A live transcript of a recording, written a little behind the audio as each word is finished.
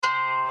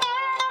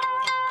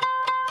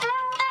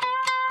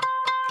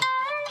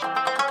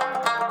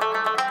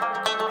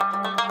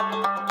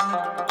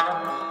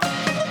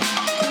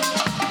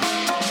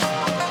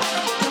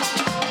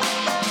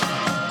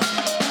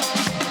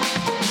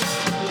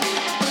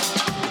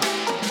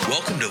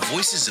to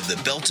Voices of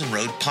the Belt and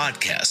Road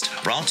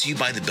podcast, brought to you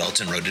by the Belt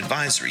and Road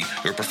Advisory,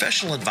 your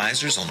professional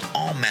advisors on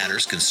all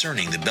matters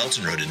concerning the Belt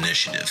and Road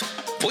Initiative.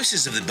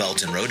 Voices of the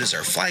Belt and Road is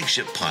our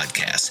flagship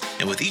podcast,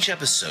 and with each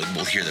episode,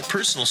 we'll hear the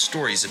personal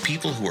stories of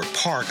people who are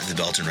part of the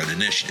Belt and Road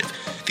Initiative.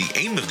 The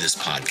aim of this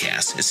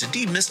podcast is to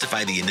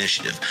demystify the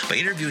initiative by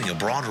interviewing a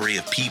broad array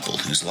of people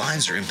whose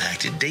lives are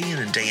impacted day in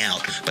and day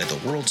out by the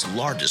world's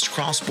largest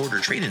cross-border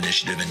trade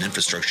initiative and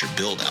infrastructure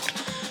build-out.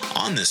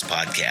 On this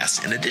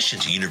podcast, in addition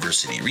to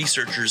university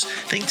researchers,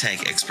 think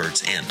tank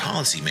experts, and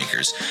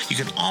policymakers, you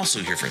can also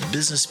hear from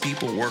business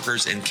people,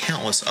 workers, and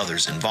countless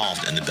others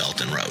involved in the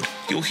Belt and Road.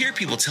 You'll hear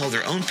people tell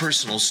their own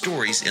personal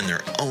stories in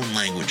their own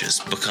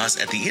languages, because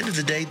at the end of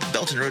the day, the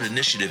Belt and Road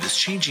Initiative is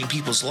changing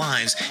people's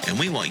lives, and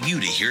we want you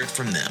to hear it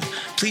from them.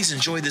 Please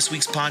enjoy this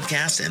week's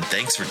podcast, and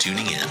thanks for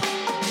tuning in.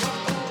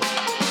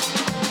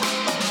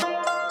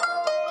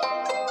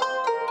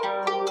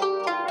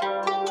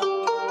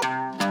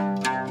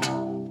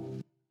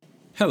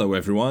 Hello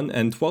everyone,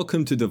 and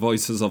welcome to the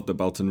Voices of the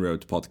Belt and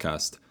Road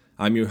podcast.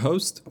 I'm your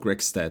host,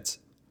 Greg Stead.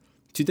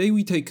 Today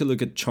we take a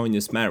look at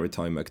China's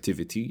maritime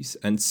activities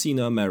and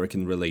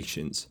Sino-American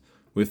relations.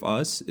 With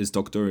us is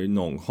Dr.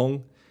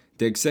 Nong,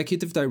 the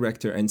Executive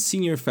Director and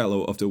Senior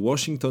Fellow of the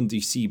Washington,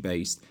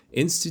 D.C.-based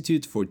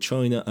Institute for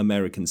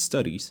China-American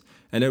Studies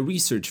and a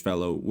Research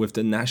Fellow with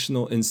the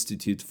National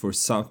Institute for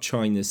South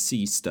China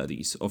Sea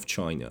Studies of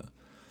China.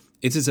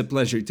 It is a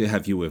pleasure to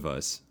have you with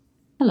us.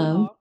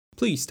 Hello.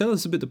 Please tell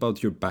us a bit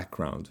about your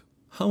background.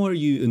 How are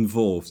you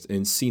involved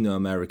in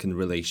Sino-American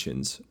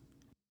relations?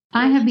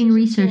 I have been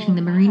researching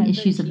the marine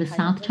issues of the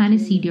South China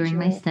Sea during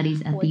my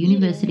studies at the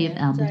University of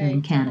Alberta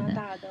in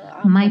Canada.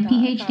 My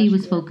PhD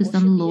was focused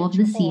on the law of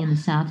the sea in the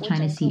South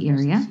China Sea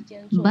area,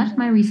 but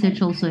my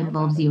research also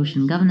involves the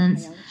ocean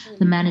governance,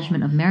 the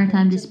management of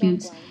maritime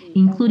disputes,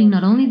 including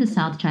not only the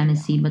South China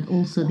Sea but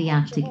also the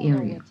Arctic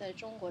area.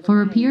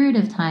 For a period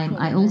of time,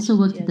 I also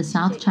worked at the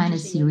South China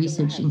Sea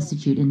Research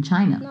Institute in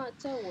China.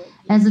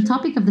 As the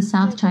topic of the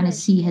South China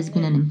Sea has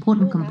been an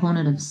important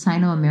component of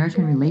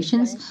Sino-American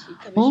relations,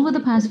 over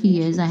the past few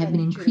years I have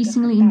been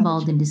increasingly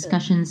involved in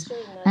discussions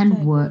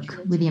and work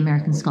with the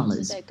American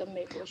scholars.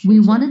 We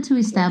wanted to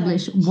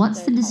establish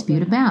what's the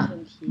dispute about,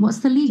 what's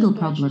the legal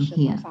problem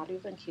here.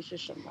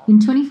 In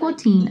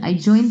 2014, I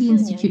joined the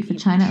Institute for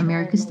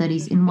China-America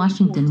Studies in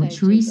Washington,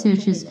 which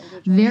researches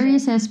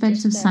various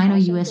aspects of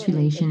Sino-US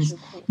relations,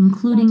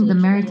 including the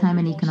maritime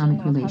and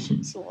economic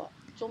relations.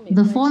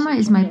 The former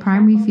is my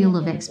primary field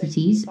of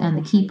expertise, and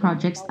the key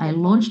projects I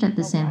launched at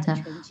the center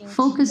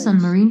focus on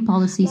marine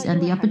policies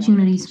and the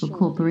opportunities for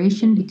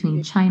cooperation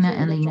between China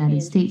and the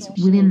United States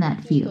within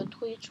that field.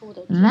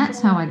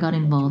 That's how I got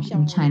involved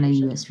in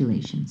China-US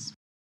relations.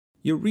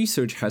 Your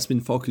research has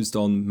been focused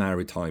on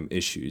maritime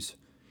issues.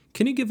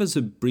 Can you give us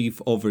a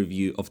brief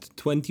overview of the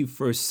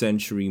 21st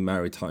century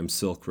maritime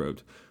Silk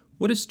Road?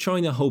 What is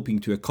China hoping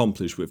to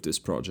accomplish with this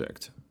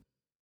project?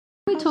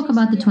 When we talk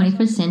about the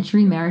 21st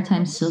century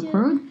maritime Silk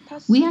Road,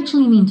 we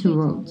actually mean two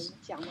roads.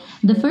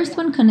 The first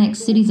one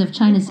connects cities of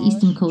China's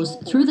eastern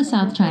coast through the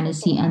South China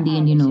Sea and the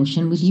Indian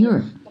Ocean with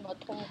Europe.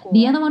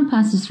 The other one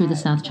passes through the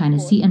South China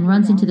Sea and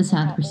runs into the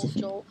South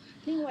Pacific.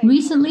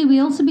 Recently, we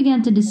also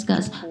began to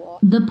discuss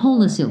the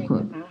Polar Silk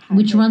Road,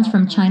 which runs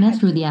from China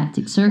through the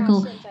Arctic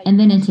Circle and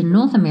then into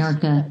North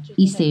America,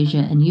 East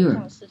Asia, and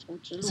Europe.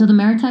 So the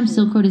Maritime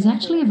Silk Road is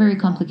actually a very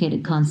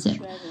complicated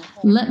concept.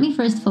 Let me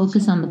first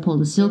focus on the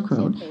Polar Silk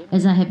Road,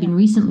 as I have been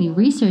recently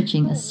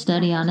researching a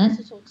study on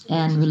it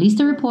and released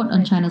a report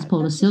on China's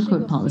Polar Silk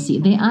Road policy.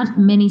 There aren't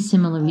many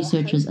similar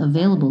researchers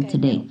available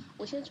today.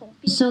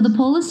 So the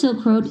Polar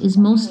Silk Road is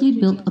mostly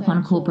built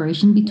upon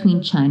cooperation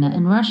between China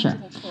and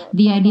Russia.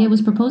 The idea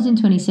was proposed in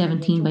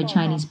 2017 by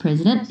Chinese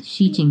President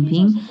Xi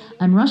Jinping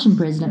and Russian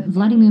President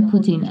Vladimir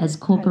Putin as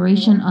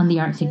cooperation on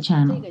the Arctic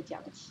Channel.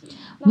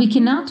 We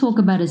can now talk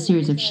about a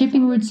series of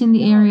shipping routes in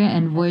the area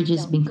and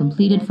voyages being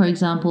completed, for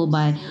example,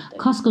 by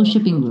COSCO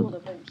Shipping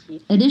Group.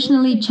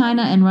 Additionally,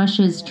 China and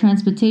Russia's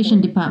transportation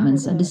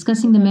departments are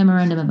discussing the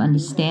Memorandum of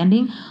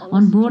Understanding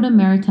on broader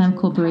maritime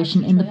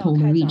cooperation in the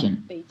polar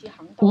region.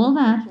 All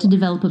that to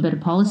develop a better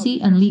policy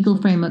and legal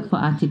framework for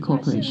Arctic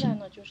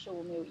cooperation.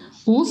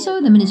 Also,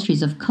 the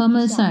Ministries of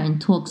Commerce are in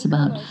talks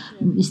about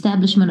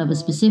establishment of a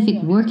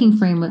specific working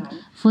framework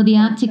for the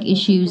Arctic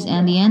issues,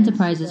 and the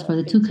enterprises for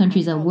the two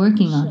countries are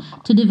working on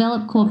to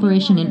develop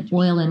cooperation in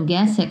oil and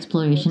gas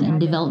exploration and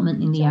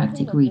development in the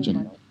Arctic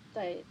region.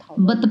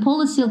 But the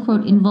Polar Silk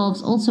Road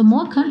involves also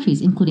more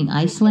countries, including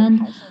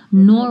Iceland,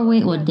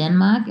 Norway, or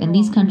Denmark, and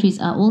these countries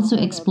are also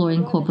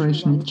exploring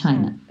cooperation with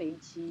China.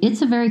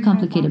 It's a very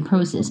complicated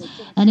process,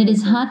 and it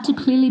is hard to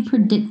clearly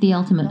predict the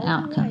ultimate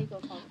outcome.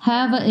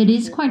 However, it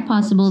is quite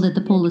possible that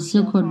the Polar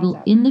Silk Road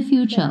will in the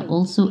future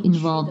also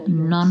involve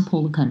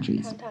non-polar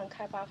countries.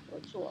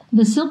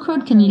 The Silk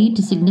Road can lead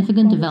to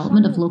significant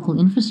development of local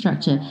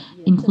infrastructure,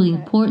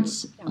 including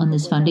ports on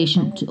this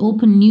foundation, to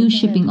open new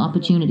shipping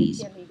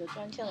opportunities.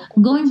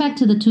 Going back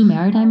to the two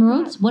maritime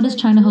roads, what does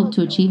China hope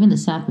to achieve in the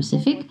South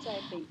Pacific?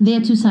 There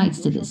are two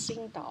sides to this,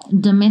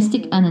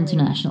 domestic and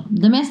international.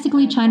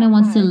 Domestically, China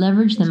wants to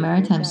leverage the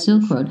Maritime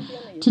Silk Road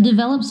to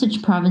develop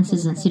such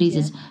provinces and cities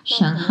as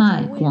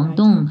Shanghai,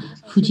 Guangdong,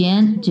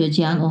 Fujian,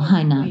 Zhejiang, or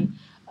Hainan.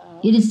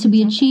 It is to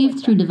be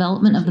achieved through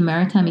development of the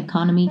maritime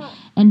economy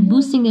and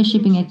boosting their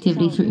shipping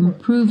activity through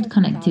improved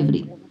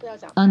connectivity.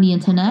 On the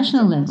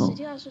international level,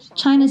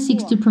 China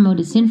seeks to promote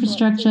its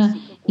infrastructure,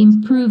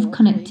 improve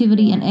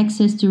connectivity and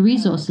access to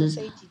resources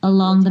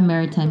along the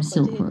Maritime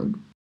Silk Road.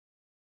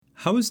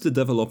 How is the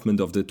development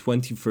of the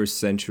 21st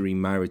century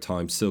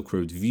Maritime Silk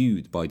Road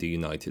viewed by the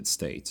United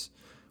States?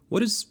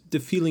 What is the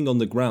feeling on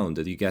the ground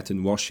that you get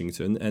in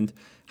Washington, and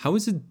how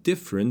is it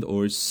different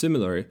or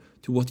similar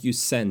to what you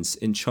sense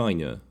in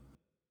China?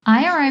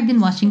 I arrived in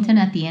Washington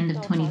at the end of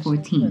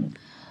 2014.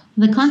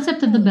 The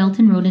concept of the Belt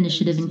and Road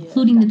Initiative,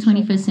 including the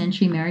 21st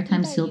Century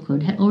Maritime Silk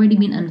Road, had already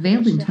been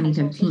unveiled in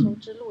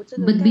 2013.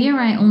 But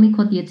BRI only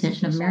caught the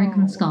attention of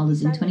American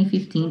scholars in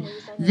 2015,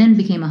 then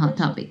became a hot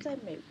topic.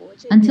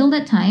 Until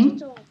that time,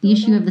 the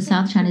issue of the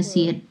South China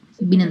Sea had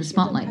been in the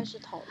spotlight.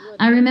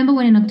 I remember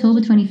when in October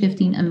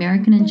 2015,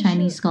 American and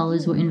Chinese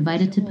scholars were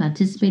invited to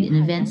participate in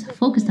events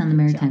focused on the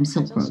Maritime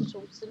Silk Road.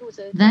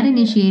 That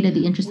initiated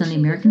the interest on the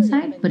American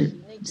side, but it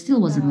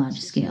still wasn't large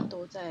scale.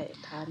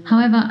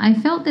 However, I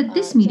felt that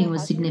this meeting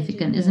was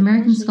significant as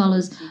American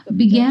scholars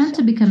began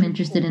to become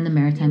interested in the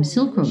Maritime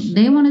Silk Road.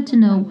 They wanted to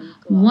know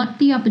what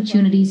the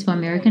opportunities for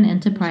American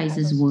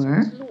enterprises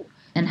were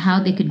and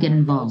how they could get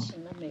involved.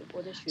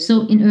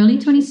 So in early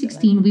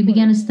 2016, we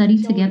began a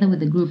study together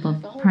with a group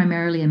of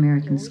primarily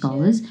American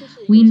scholars.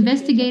 We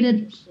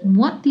investigated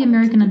what the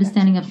American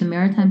understanding of the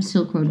Maritime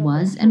Silk Road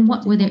was and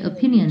what were their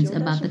opinions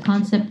about the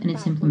concept and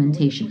its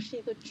implementation.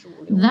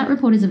 That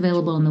report is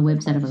available on the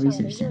website of our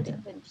research center.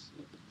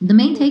 The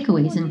main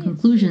takeaways and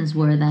conclusions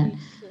were that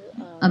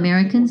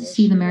Americans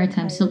see the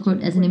Maritime Silk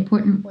Road as an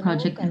important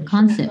project and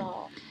concept,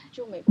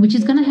 which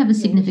is going to have a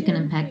significant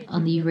impact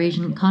on the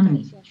Eurasian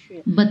economy.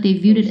 But they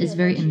viewed it as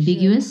very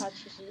ambiguous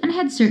and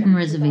had certain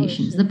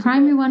reservations, the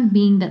primary one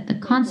being that the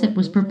concept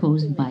was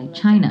proposed by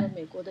China.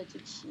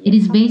 It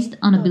is based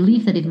on a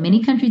belief that if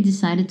many countries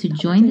decided to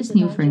join this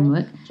new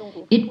framework,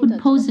 it would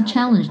pose a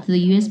challenge to the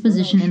U.S.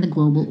 position in the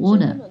global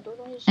order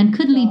and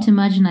could lead to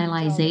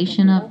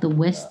marginalization of the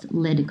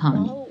West-led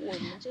economy.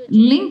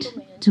 Linked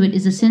to it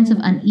is a sense of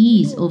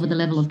unease over the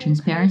level of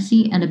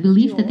transparency and a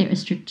belief that there are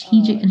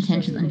strategic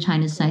intentions on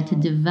China's side to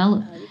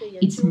develop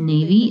its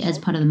navy as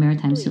part of the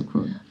Maritime Silk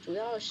Road.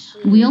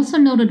 We also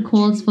noted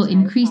calls for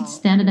increased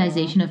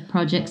standardization of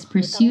projects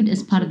pursued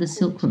as part of the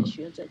Silk Road.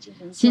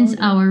 Since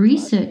our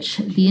research,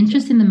 the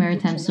interest in the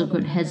Maritime Silk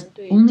Road has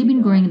only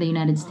been growing in the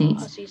United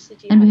States,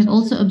 and we have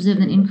also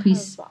observed an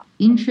increased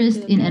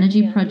interest in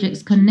energy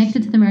projects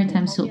connected to the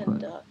Maritime Silk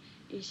Road.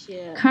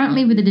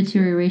 Currently, with the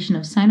deterioration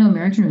of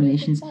Sino-American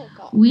relations,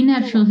 we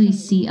naturally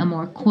see a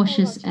more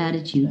cautious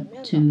attitude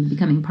to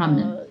becoming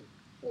prominent.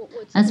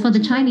 As for the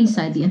Chinese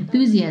side, the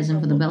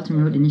enthusiasm for the Belt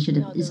and Road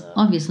Initiative is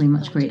obviously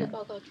much greater.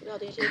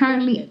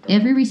 Currently,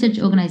 every research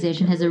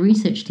organization has a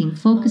research team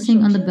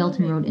focusing on the Belt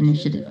and Road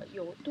Initiative.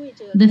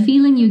 The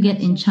feeling you get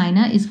in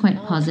China is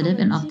quite positive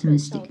and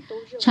optimistic.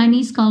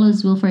 Chinese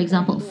scholars will, for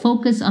example,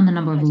 focus on the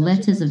number of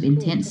letters of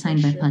intent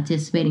signed by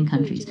participating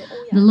countries.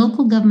 The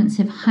local governments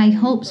have high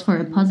hopes for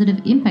a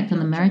positive impact on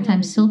the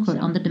Maritime Silk Road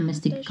on the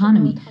domestic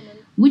economy,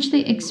 which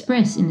they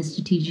express in the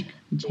strategic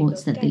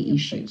reports that they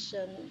issue.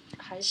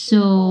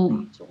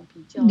 So,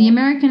 the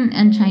American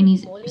and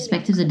Chinese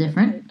perspectives are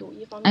different.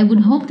 I would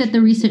hope that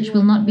the research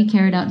will not be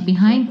carried out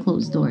behind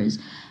closed doors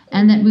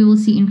and that we will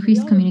see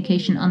increased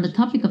communication on the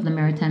topic of the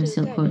Maritime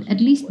Silk Road,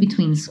 at least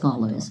between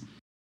scholars.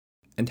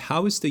 And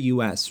how is the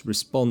US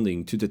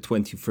responding to the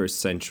 21st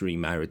century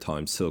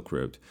Maritime Silk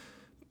Road,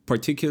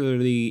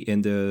 particularly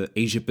in the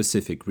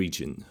Asia-Pacific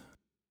region?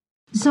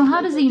 So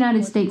how does the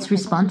United States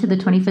respond to the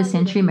 21st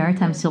century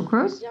Maritime Silk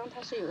Road?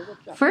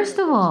 First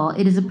of all,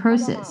 it is a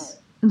process.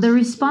 The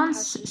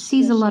response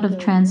sees a lot of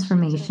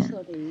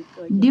transformation.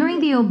 During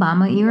the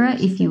Obama era,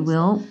 if you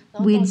will,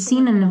 we had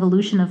seen an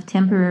evolution of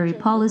temporary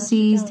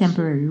policies,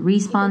 temporary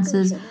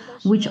responses,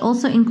 which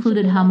also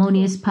included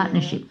harmonious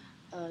partnership.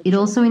 It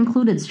also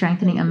included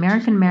strengthening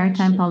American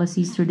maritime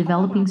policies through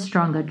developing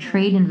stronger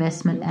trade,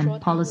 investment,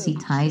 and policy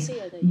ties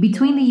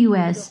between the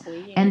U.S.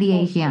 and the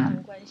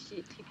ASEAN.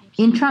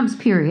 In Trump's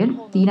period,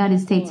 the United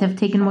States have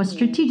taken more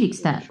strategic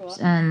steps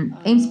and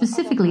aimed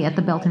specifically at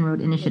the Belt and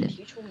Road Initiative.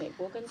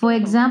 For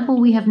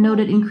example, we have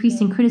noted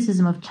increasing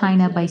criticism of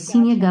China by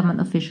senior government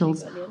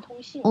officials,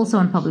 also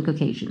on public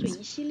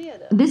occasions.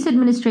 This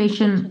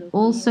administration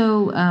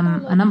also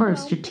a number of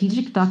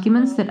strategic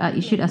documents that are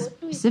issued are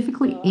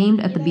specifically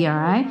aimed at the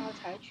BRI,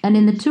 and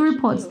in the two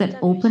reports that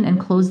opened and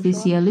closed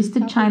this year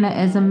listed China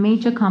as a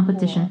major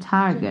competition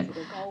target.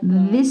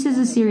 This is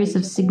a series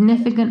of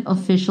significant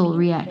official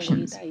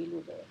reactions.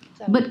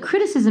 But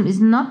criticism is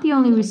not the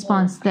only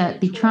response that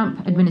the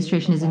Trump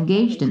administration is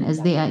engaged in,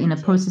 as they are in a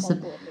process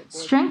of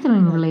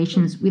strengthening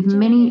relations with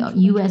many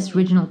U.S.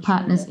 regional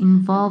partners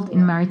involved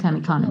in maritime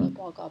economy.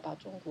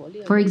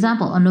 For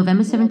example, on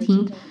November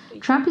 17th,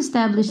 Trump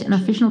established an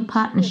official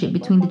partnership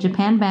between the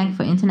Japan Bank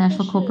for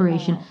International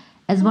Cooperation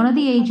as one of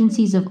the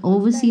agencies of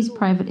overseas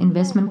private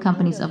investment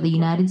companies of the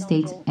United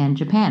States and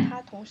Japan.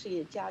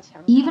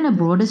 Even a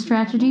broader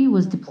strategy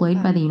was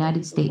deployed by the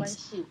United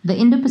States, the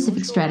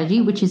Indo-Pacific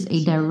Strategy, which is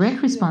a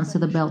direct response to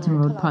the Belt and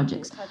Road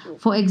projects.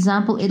 For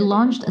example, it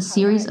launched a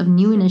series of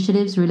new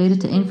initiatives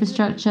related to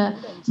infrastructure,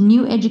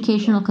 new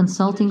educational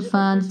consulting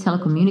funds,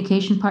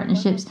 telecommunication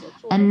partnerships,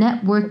 and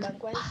network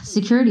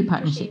security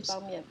partnerships.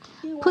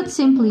 Put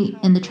simply,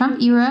 in the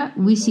Trump era,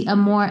 we see a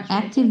more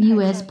active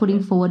U.S.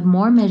 putting forward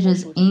more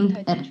measures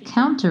aimed at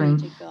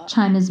countering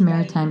China's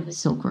maritime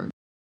Silk Road.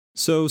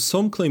 So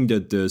some claim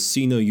that the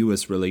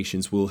Sino-US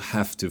relations will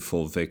have to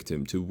fall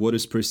victim to what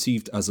is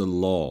perceived as a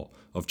law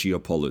of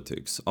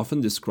geopolitics,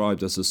 often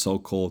described as a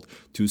so-called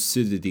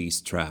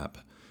Thucydides trap,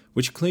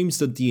 which claims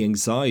that the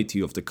anxiety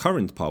of the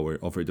current power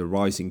over the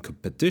rising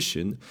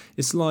competition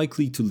is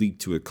likely to lead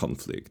to a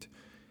conflict.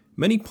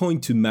 Many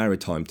point to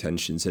maritime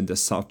tensions in the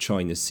South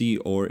China Sea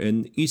or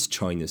in East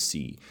China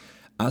Sea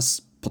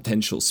as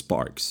potential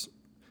sparks.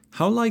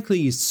 How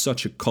likely is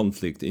such a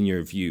conflict in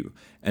your view,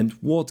 and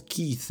what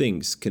key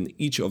things can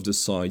each of the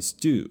sides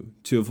do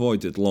to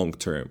avoid it long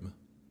term?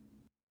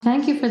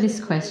 Thank you for this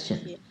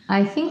question.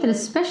 I think that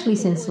especially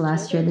since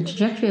last year, the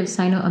trajectory of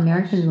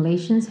Sino-American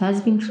relations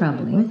has been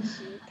troubling.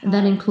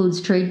 That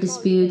includes trade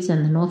disputes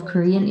and the North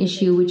Korean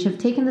issue, which have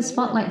taken the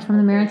spotlight from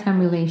the maritime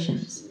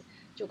relations.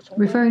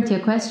 Referring to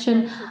your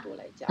question,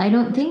 I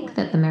don't think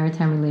that the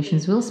maritime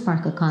relations will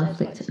spark a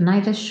conflict,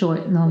 neither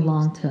short nor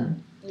long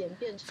term.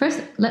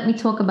 First, let me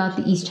talk about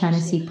the East China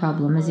Sea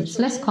problem, as it's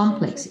less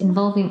complex,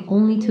 involving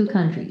only two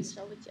countries.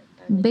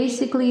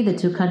 Basically, the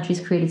two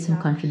countries created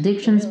some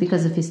contradictions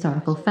because of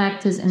historical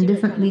factors and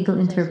different legal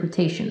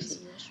interpretations.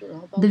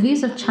 The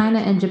views of China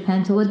and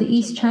Japan toward the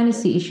East China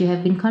Sea issue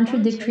have been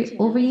contradictory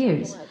over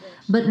years,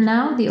 but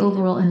now the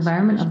overall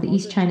environment of the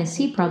East China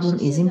Sea problem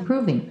is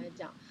improving.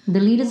 The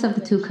leaders of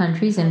the two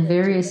countries and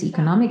various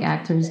economic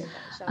actors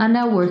are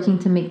now working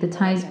to make the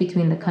ties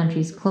between the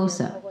countries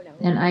closer,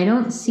 and I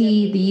don't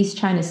see the East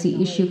China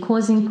Sea issue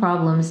causing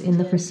problems in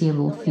the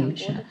foreseeable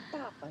future.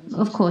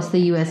 Of course, the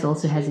U.S.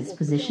 also has its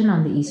position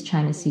on the East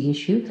China Sea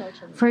issue.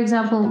 For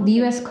example, the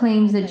U.S.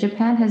 claims that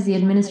Japan has the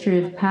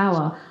administrative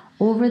power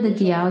over the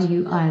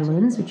Diaoyu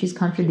Islands, which is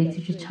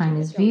contradictory to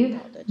China's view.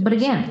 But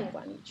again,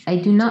 I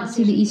do not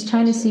see the East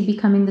China Sea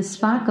becoming the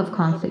spark of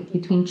conflict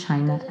between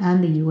China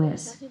and the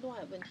U.S.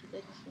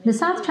 The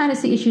South China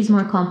Sea issue is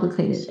more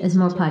complicated as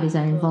more parties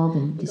are involved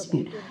in the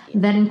dispute.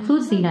 That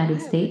includes the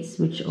United States,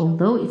 which,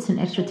 although it's an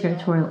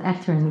extraterritorial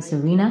actor in this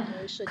arena,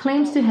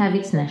 claims to have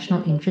its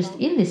national interest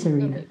in this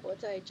arena.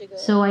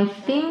 So I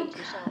think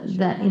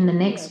that in the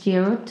next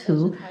year or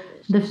two,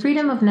 the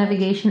freedom of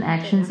navigation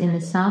actions in the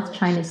South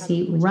China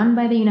Sea run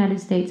by the United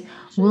States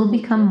will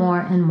become more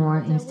and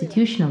more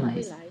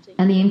institutionalized,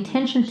 and the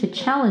intention to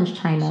challenge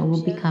China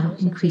will become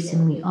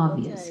increasingly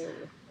obvious.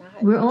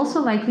 We're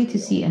also likely to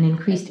see an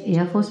increased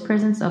Air Force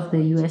presence of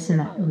the U.S. in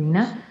that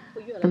arena.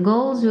 The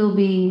goals will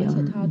be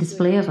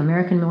display of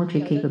American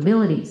military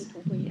capabilities,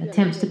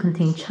 attempts to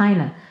contain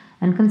China,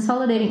 and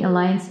consolidating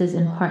alliances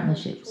and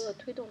partnerships.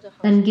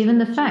 And given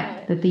the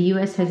fact that the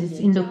U.S. has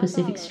its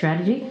Indo-Pacific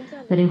strategy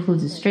that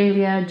includes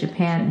Australia,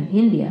 Japan, and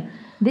India,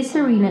 this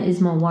arena is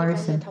more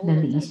worrisome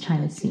than the East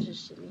China Sea.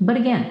 But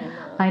again,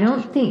 I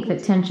don't think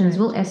that tensions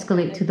will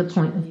escalate to the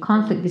point of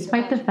conflict,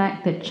 despite the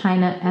fact that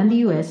China and the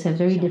U.S. have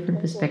very different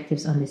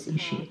perspectives on this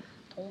issue.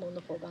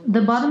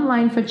 The bottom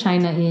line for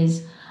China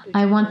is,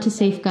 I want to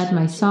safeguard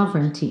my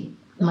sovereignty,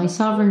 my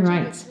sovereign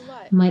rights,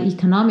 my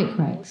economic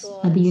rights,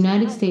 and the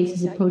United States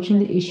is approaching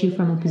the issue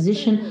from a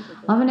position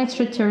of an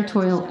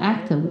extraterritorial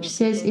actor which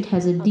says it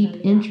has a deep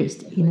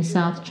interest in the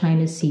South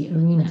China Sea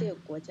arena.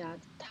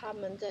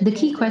 The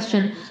key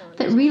question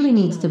that really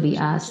needs to be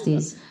asked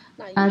is,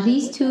 are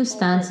these two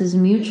stances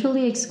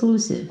mutually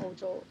exclusive?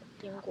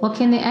 Or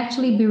can they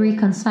actually be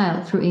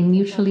reconciled through a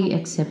mutually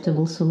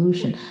acceptable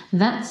solution?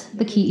 That's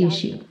the key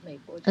issue.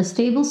 A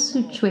stable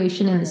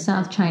situation in the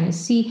South China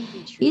Sea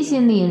is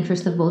in the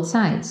interest of both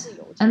sides.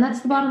 And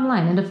that's the bottom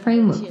line and a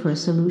framework for a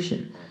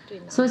solution.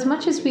 So as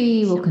much as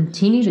we will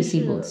continue to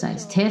see both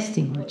sides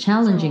testing or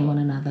challenging one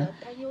another,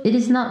 it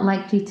is not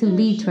likely to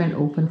lead to an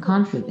open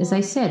conflict. As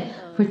I said,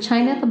 for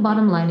China, the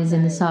bottom line is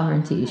in the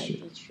sovereignty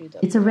issue.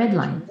 It's a red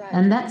line,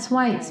 and that's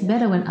why it's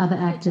better when other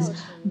actors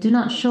do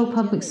not show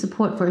public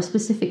support for a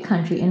specific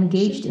country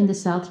engaged in the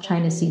South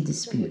China Sea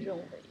dispute.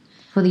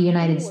 For the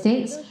United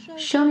States,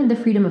 shown in the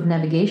freedom of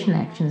navigation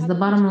actions, the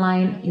bottom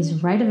line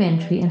is right of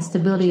entry and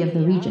stability of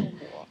the region.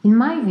 In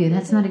my view,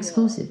 that's not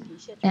exclusive.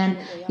 And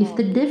if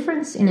the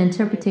difference in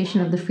interpretation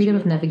of the freedom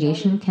of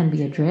navigation can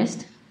be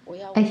addressed,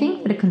 I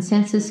think that a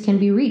consensus can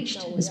be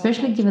reached,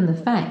 especially given the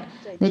fact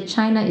that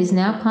China is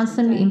now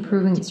constantly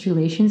improving its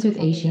relations with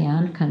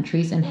ASEAN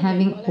countries and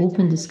having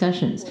open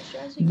discussions.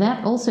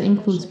 That also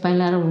includes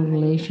bilateral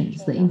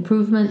relations. The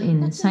improvement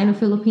in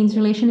Sino-Philippines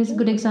relation is a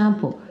good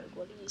example.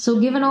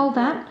 So given all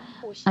that,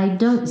 I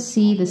don't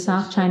see the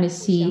South China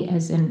Sea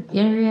as an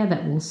area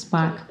that will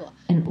spark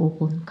an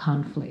open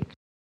conflict.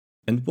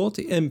 And what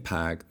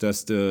impact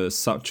does the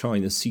South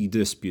China Sea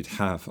dispute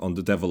have on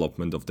the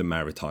development of the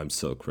Maritime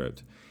Silk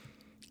Road?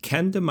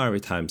 Can the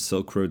Maritime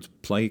Silk Road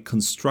play a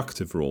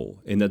constructive role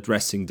in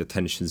addressing the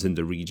tensions in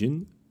the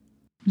region?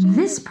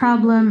 This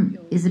problem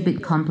is a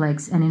bit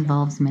complex and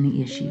involves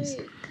many issues.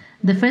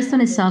 The first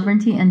one is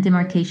sovereignty and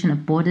demarcation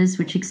of borders,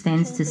 which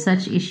extends to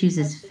such issues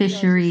as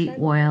fishery,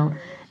 oil,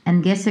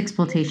 and gas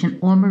exploitation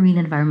or marine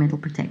environmental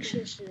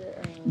protection.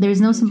 There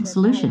is no simple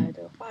solution,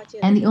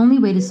 and the only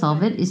way to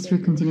solve it is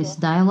through continuous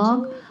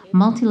dialogue,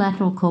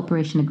 multilateral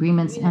cooperation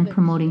agreements, and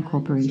promoting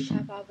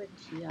cooperation.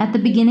 At the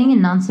beginning,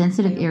 in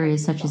non-sensitive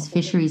areas such as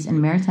fisheries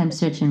and maritime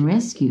search and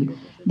rescue,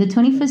 the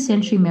 21st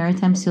century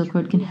Maritime Silk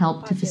Road can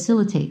help to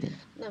facilitate it.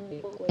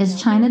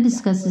 As China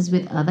discusses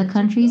with other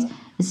countries,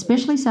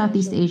 especially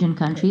Southeast Asian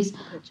countries,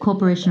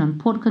 cooperation on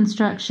port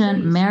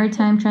construction,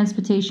 maritime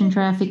transportation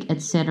traffic,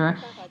 etc.,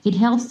 it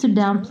helps to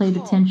downplay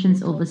the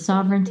tensions over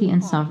sovereignty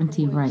and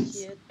sovereignty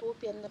rights.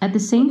 At the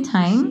same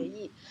time,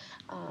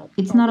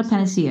 it's not a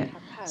panacea.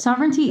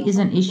 Sovereignty is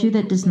an issue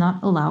that does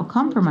not allow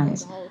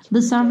compromise.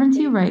 The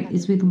sovereignty right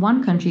is with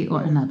one country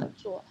or another.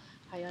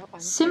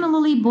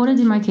 Similarly, border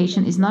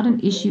demarcation is not an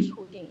issue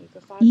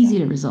easy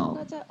to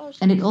resolve,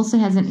 and it also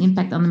has an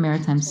impact on the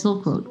Maritime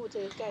Silk Road.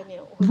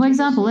 For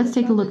example, let's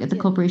take a look at the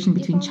cooperation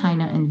between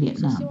China and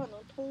Vietnam.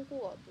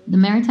 The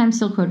Maritime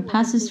Silk Road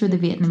passes through the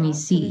Vietnamese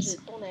seas,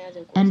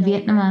 and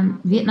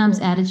Vietnam's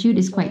attitude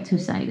is quite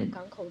two-sided.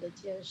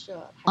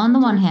 On the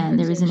one hand,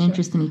 there is an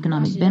interest in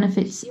economic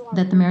benefits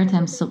that the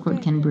Maritime Silk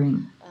Road can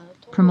bring,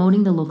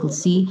 promoting the local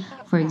sea,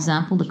 for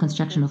example, the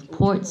construction of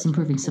ports,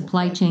 improving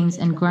supply chains,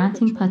 and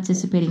granting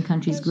participating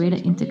countries greater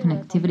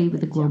interconnectivity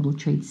with the global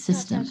trade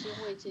system.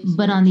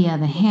 But on the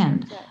other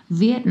hand,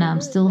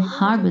 Vietnam still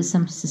harbors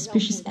some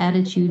suspicious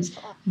attitudes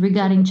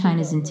regarding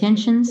China's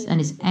intentions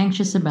and is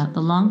anxious about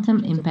the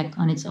long-term impact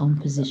on its own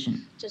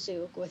position.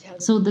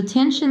 So the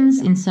tensions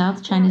in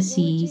South China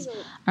Seas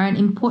are an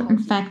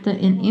important factor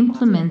in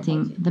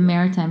implementing the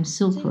Maritime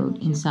Silk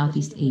Road in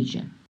Southeast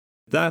Asia.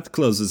 That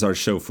closes our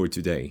show for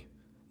today.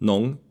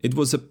 Nong, it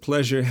was a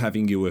pleasure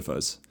having you with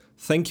us.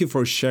 Thank you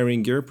for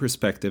sharing your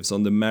perspectives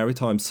on the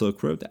Maritime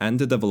Silk Road and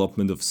the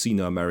development of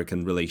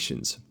Sino-American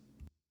relations.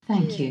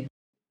 Thank you.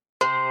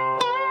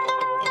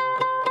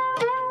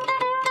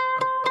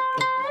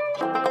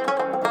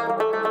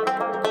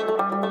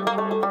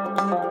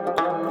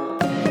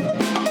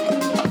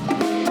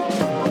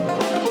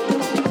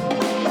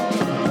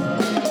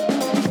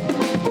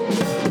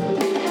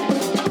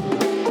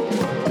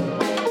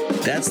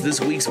 That's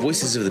this week's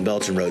Voices of the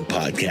Belt and Road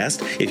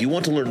podcast. If you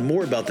want to learn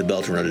more about the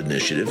Belt and Road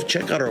Initiative,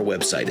 check out our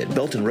website at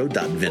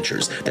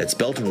beltandroad.ventures. That's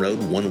Belt and Road,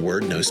 one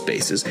word, no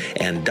spaces,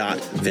 and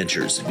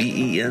 .ventures,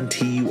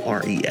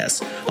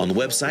 VENTURES. On the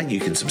website, you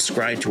can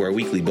subscribe to our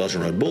weekly Belt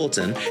and Road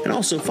Bulletin and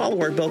also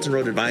follow our Belt and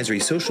Road Advisory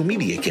social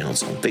media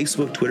accounts on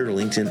Facebook, Twitter,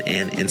 LinkedIn,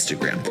 and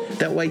Instagram.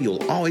 That way,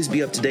 you'll always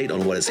be up to date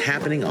on what is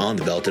happening on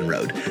the Belt and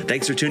Road.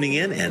 Thanks for tuning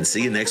in, and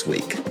see you next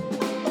week.